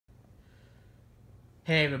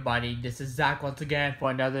Hey everybody, this is Zach once again for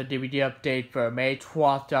another DVD update for May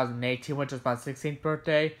 12th, 2018, which is my 16th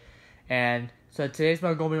birthday. And so today's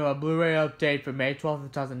going to be my Blu Ray update for May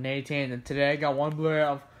 12th, 2018. And today I got one Blu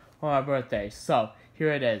Ray for my birthday. So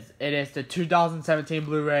here it is. It is the 2017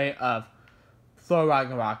 Blu Ray of Thor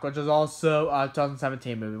Ragnarok, which is also a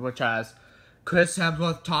 2017 movie, which has Chris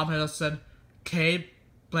Hemsworth, Tom Hiddleston, Kate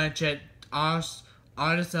Blanchett,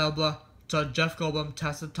 Idris Elba, Jeff Goldblum,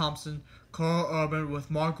 Tessa Thompson, Carl Urban with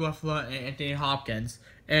Mark Ruffalo and Anthony Hopkins.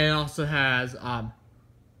 And it also has hang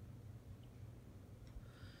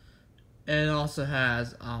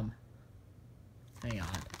on.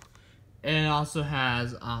 And it also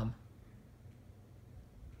has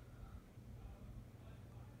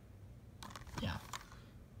yeah.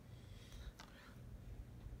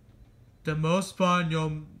 The most fun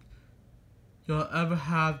you'll ever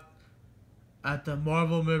have at the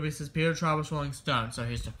Marvel movies says Peter Travis Rolling Stone. So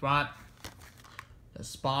here's the front, the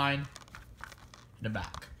spine, and the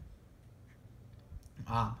back.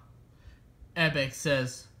 Epic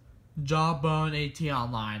says Jawbone AT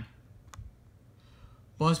Online.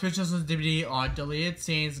 Bonus pictures on DVD are deleted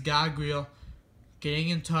scenes, gag reel, getting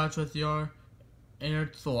in touch with your inner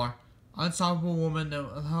Thor, Unstoppable Woman, the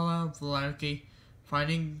Helena Valerki,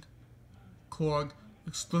 Finding Korg,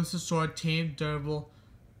 exclusive sword, Team Durable,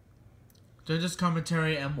 Judges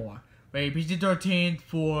commentary, and more. Rated PG-13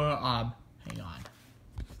 for hang on.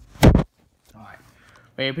 Alright.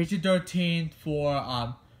 Rated PG-13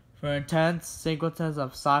 for intense sequences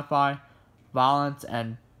of sci-fi, violence,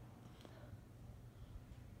 and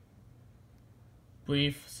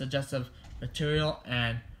brief, suggestive material,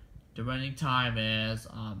 and the running time is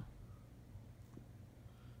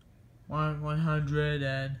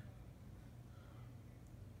 130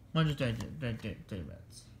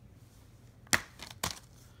 minutes.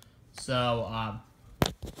 So,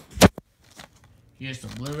 here's the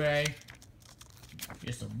Blu-ray.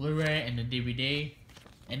 Here's the Blu-ray and the DVD.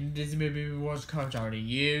 And the Disney Movie Rewards card, which I already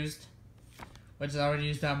used. Which I already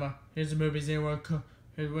used that much. Here's the movies anywhere.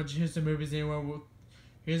 Here's the movies anywhere.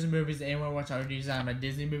 Here's the movies anywhere, which I already used on my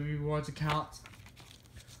Disney Movie Rewards account.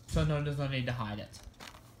 So no, there's no need to hide it.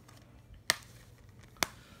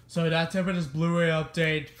 So that's it for this Blu-ray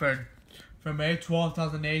update for May 12th,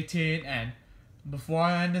 2018. And before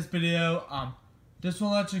I end this video, just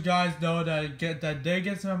want to let you guys know that I did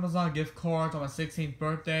get some Amazon gift cards on my 16th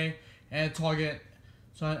birthday and a Target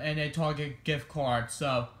gift card.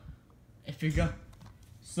 So if you go,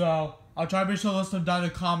 I'll try to be sure to list them down in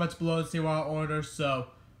the comments below to see what I order. So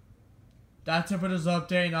that's it for this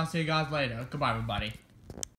update, and I'll see you guys later. Goodbye, everybody.